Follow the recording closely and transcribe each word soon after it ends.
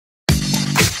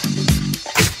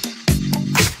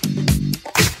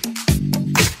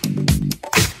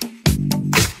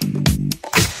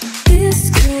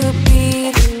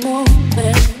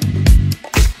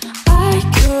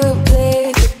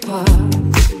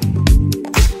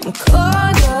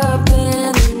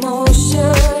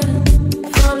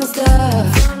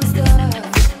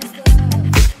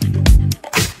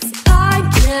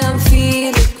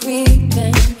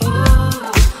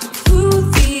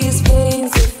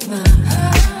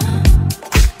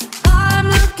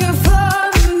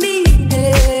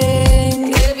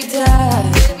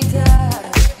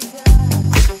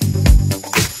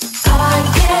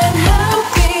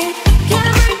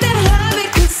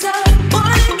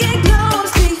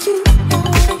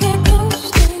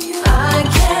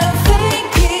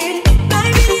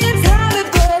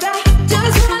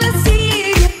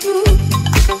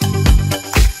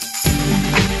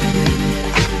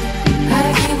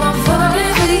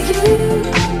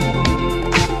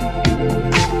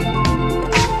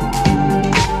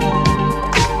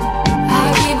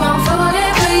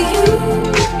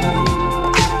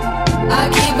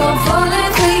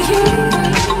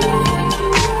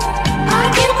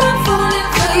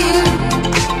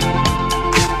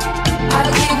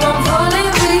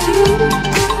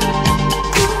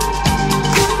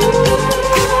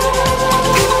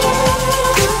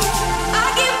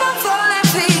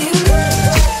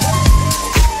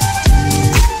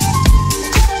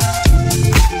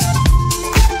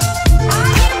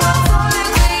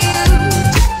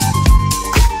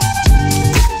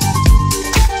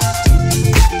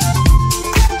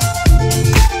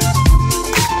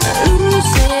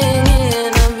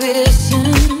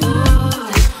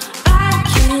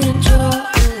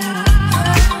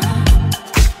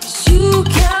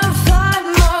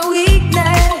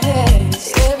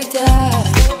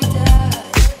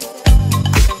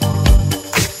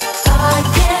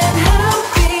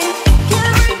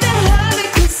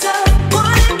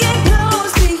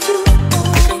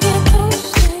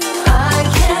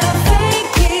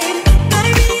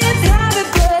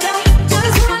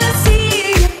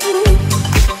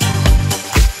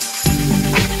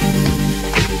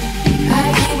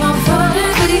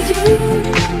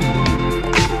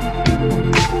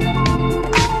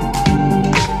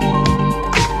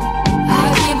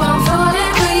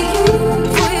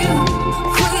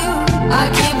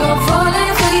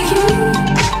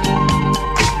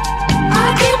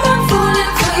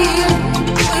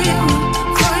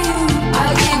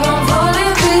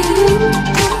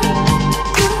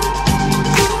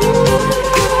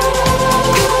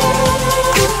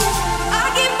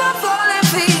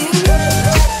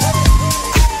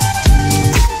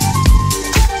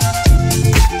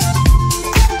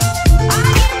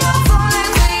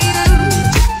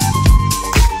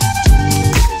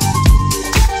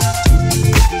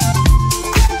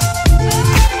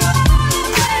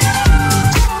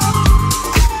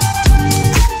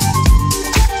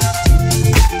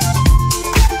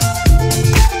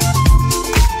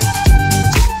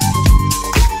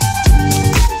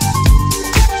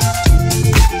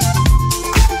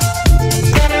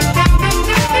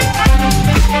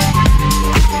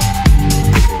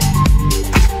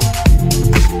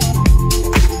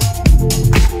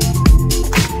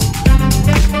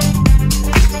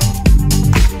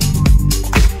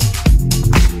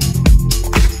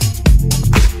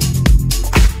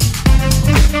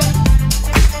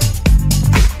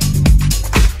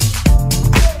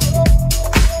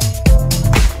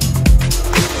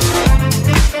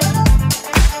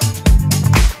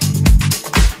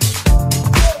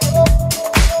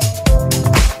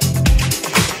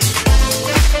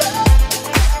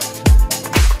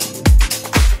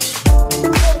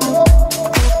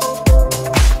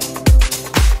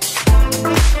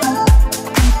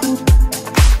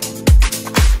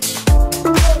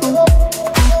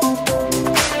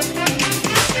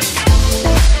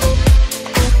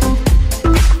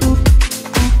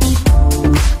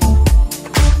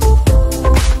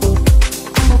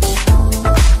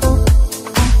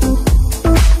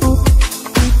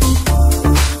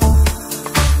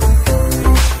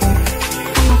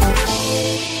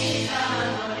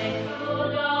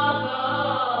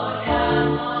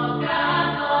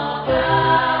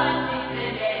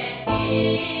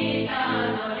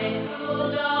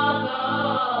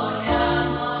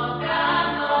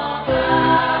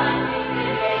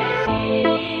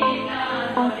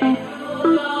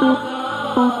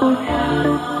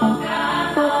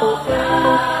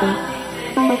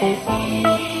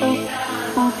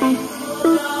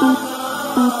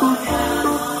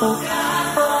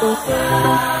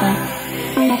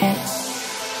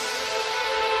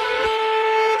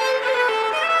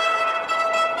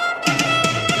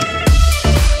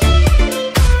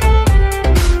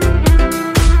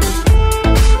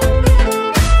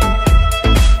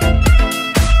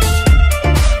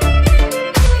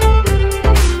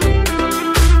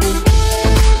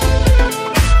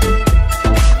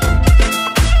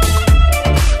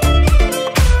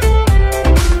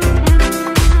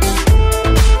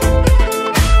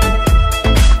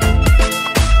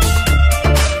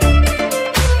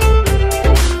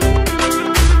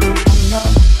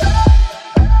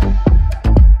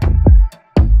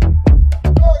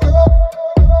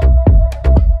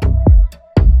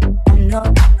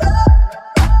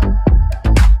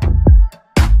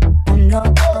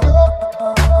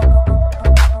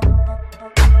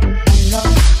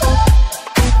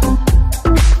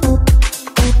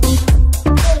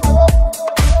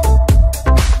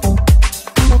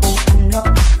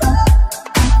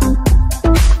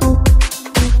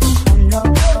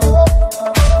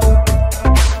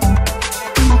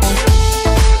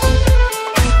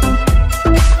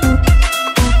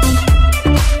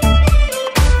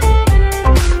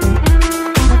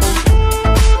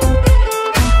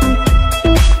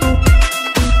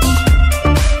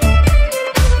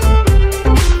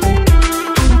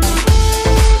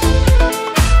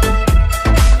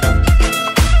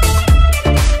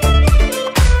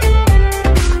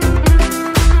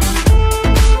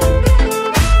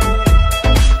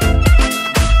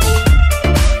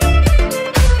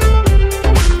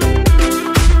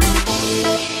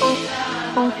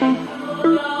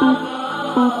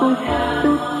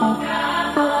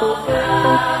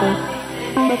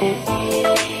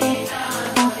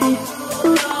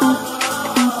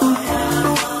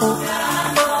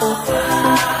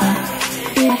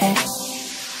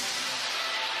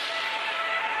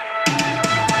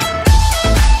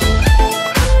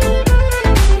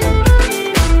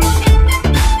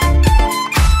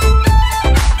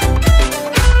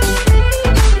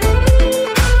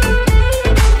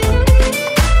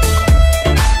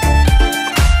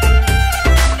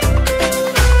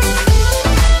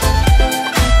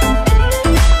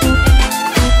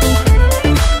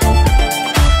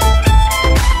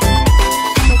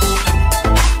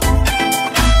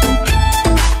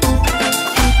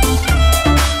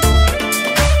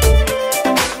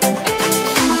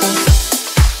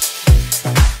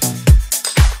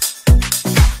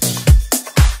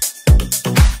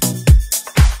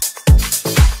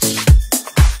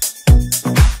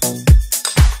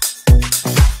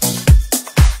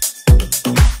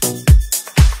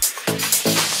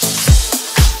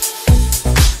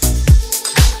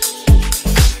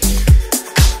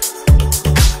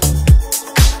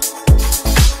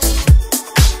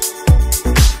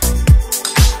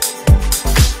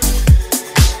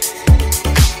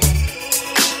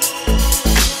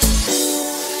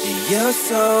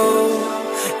soul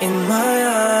in my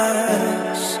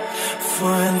eyes,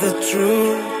 find the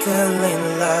truth telling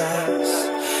lies.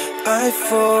 I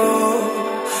fall,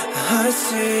 I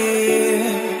see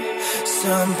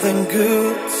something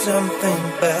good, something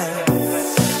bad.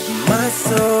 My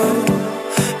soul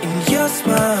in your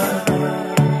smile,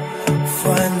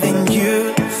 finding you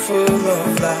full of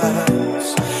lies.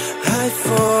 I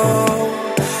fall,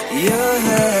 your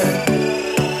hand,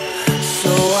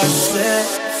 so I set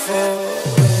for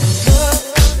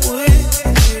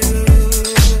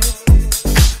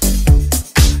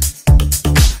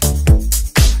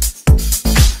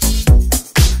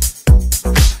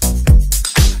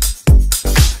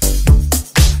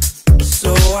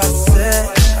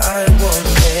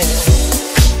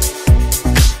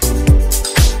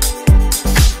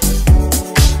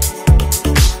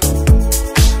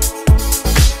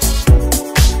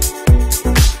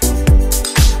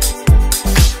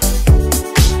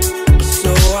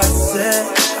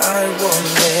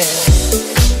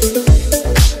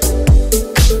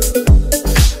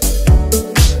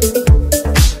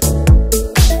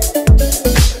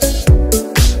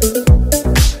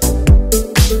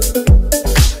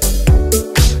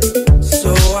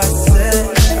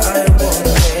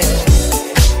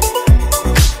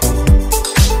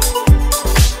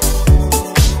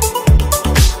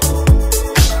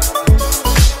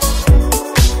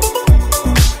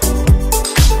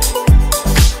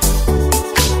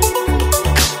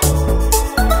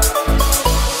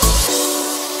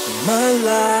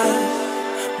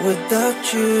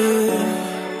without you,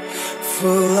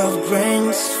 full of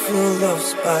grains, full of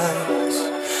spice.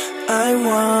 I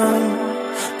want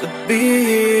to be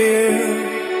here,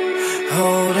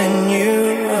 holding you,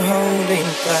 holding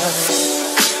tight.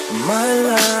 My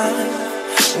life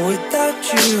without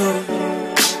you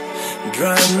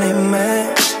drive me mad,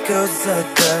 'cause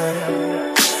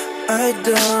I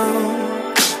don't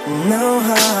know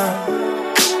how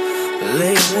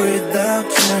live without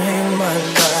you in my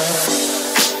life.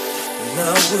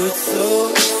 Now it's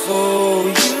all for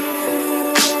you.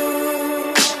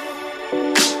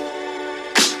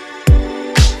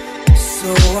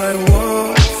 So I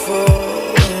won't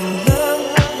fall in love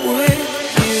with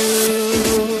you.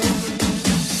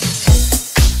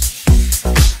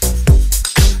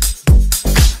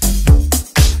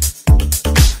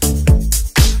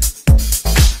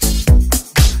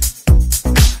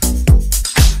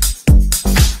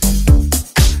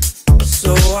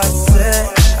 So I said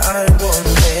I won't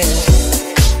live.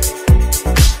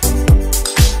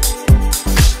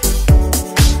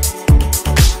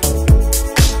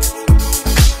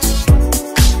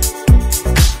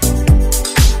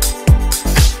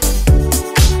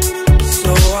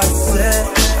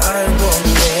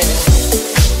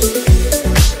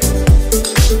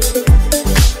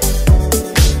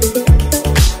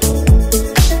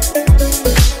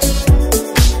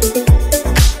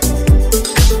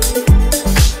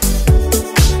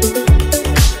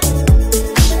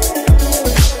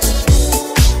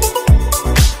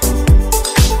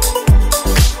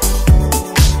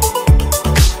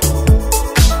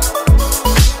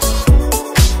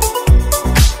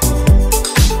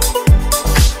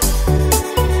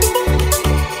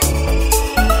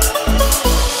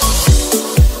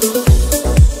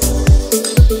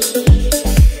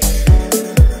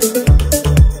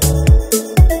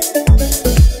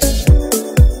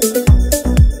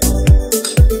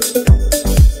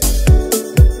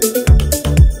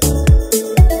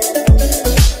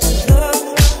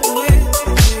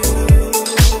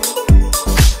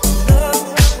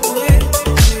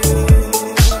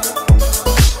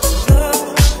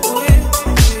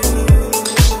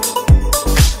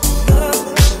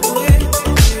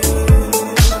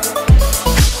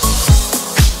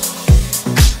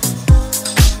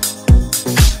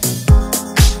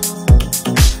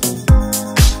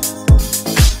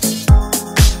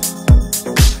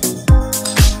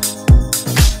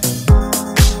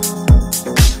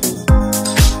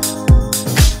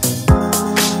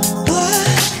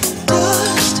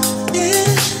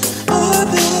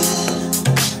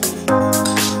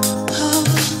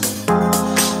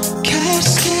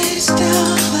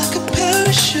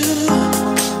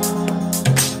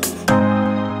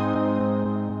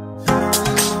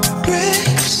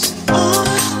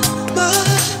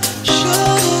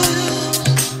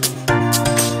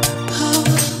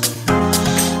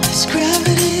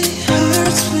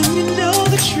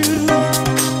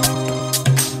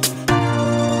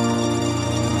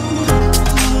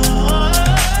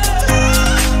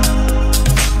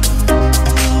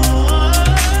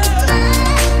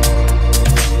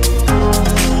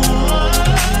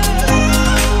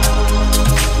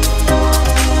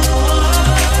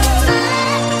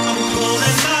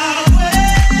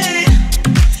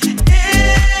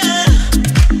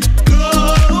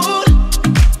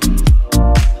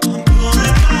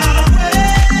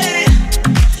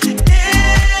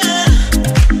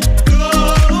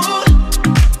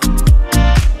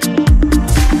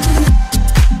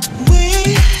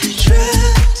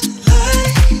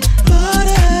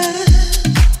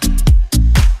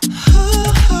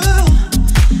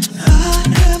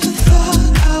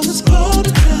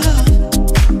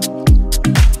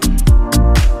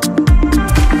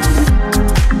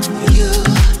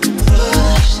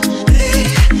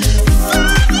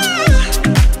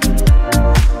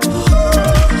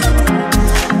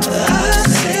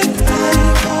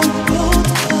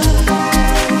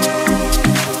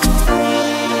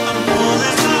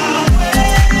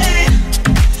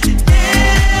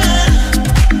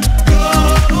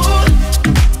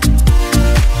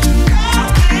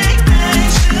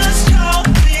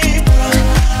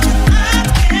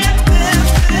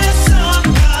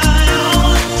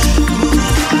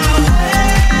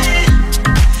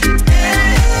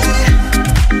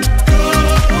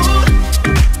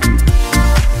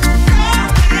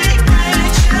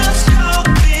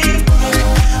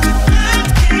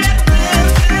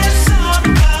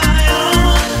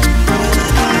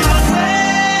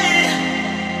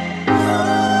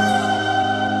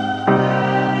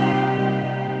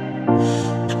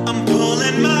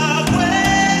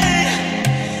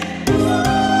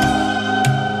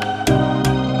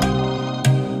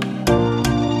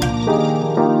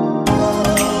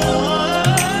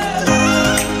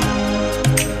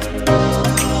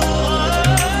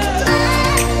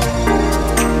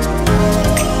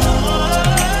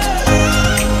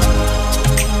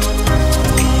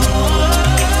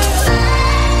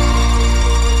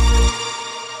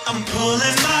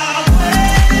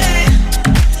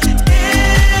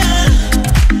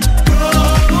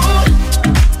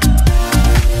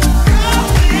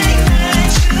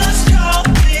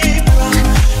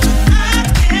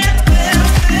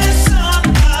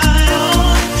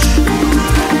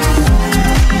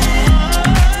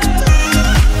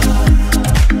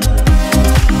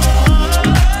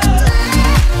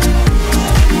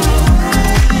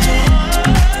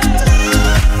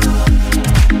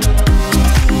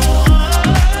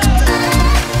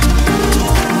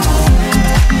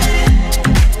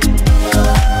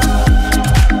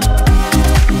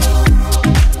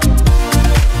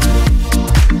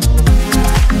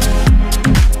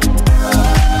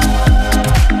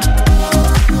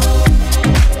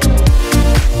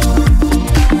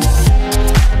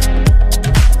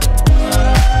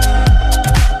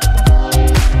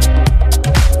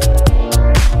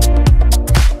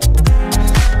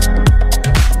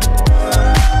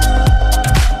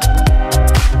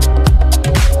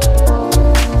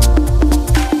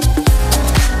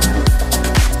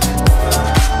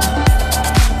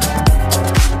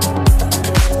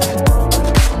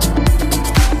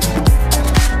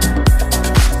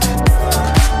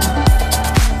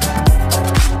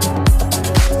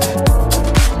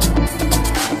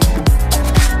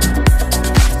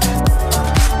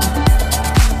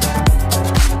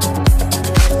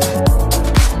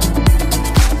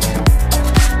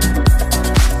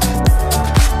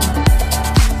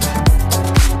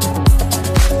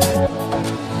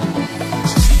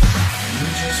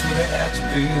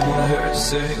 be what I heard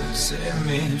you say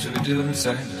me, should we do it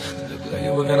inside? Look like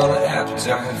you're working on the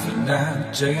appetite for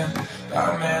 9 jam.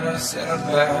 I man, I set up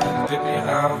back, pick me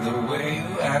out the way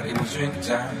you act. It was drink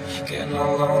time, getting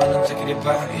all alone and I'm taking it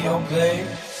back to your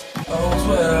place. All's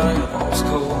well in old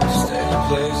school, stay in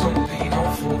place, don't be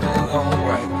no fool in the long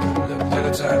right. Look at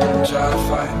the time and try to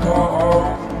fight.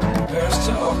 Oh, bears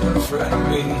talk in front of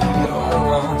me, you don't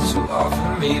want to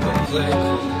offer me, but play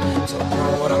cool. Don't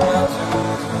know what I'm out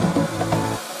to.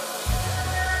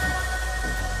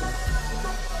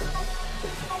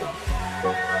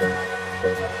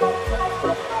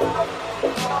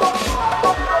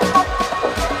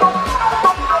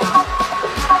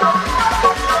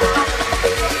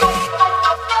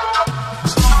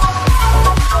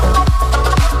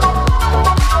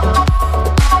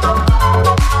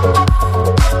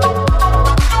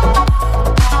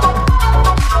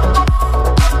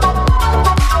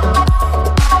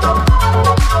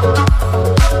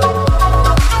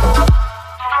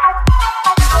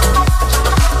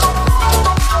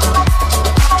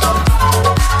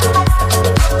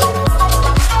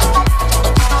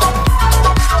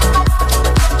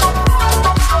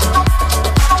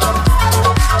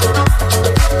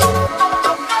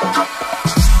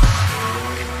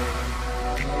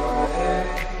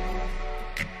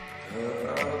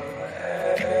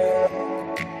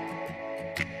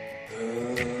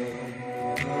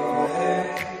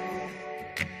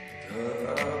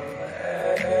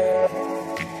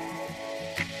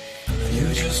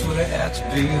 Just what I had to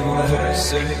be, what I heard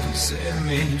you say to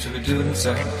me, should we do it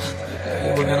inside?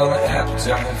 You're working on the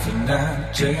appetite for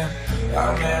 9 jam.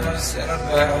 Oh man, I set up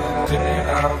back, picking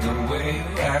out the way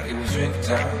you act. It was drink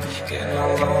time, getting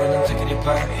all alone and I'm taking you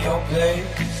back to your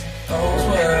place. All's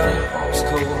well, old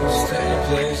school, stay in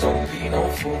place, don't be no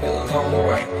fool, get along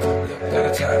right. Look at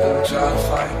the time, don't try to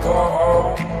fight.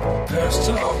 Oh, there's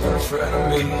talk in front of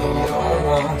me, you don't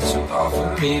want to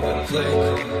offer me, but play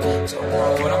cool. Don't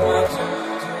know what I'm up to.